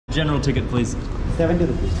General ticket, please. 70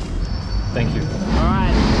 rupees. Thank you.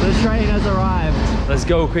 Alright, the train has arrived. Let's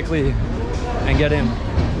go quickly and get in.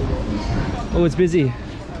 Oh, it's busy.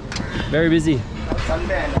 Very busy.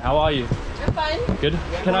 How are you? I'm fine. Good?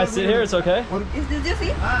 Can I sit here? It's okay? Is this your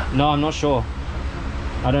seat? No, I'm not sure.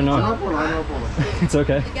 I don't know. It's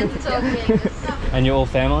okay. It's okay. And you're all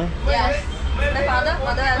family? Yes. My father,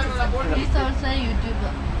 mother and sister. He's also a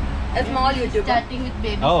YouTuber. A small YouTuber. Starting with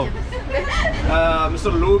baby Oh. steps.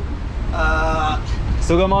 Mr. Luke.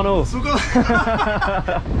 Sugo Manu.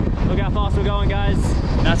 Look how fast we're going, guys.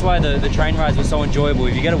 And that's why the train rides were so enjoyable.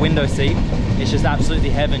 If you get a window seat, it's just absolutely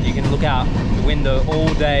heaven. You can look out the window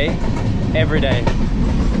all day, every day.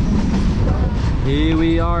 Here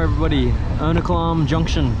we are, everybody. Ernakulam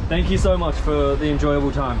Junction. Thank you so much for the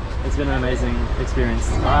enjoyable time. It's been an amazing experience.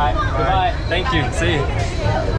 All right, goodbye. Thank you. See you.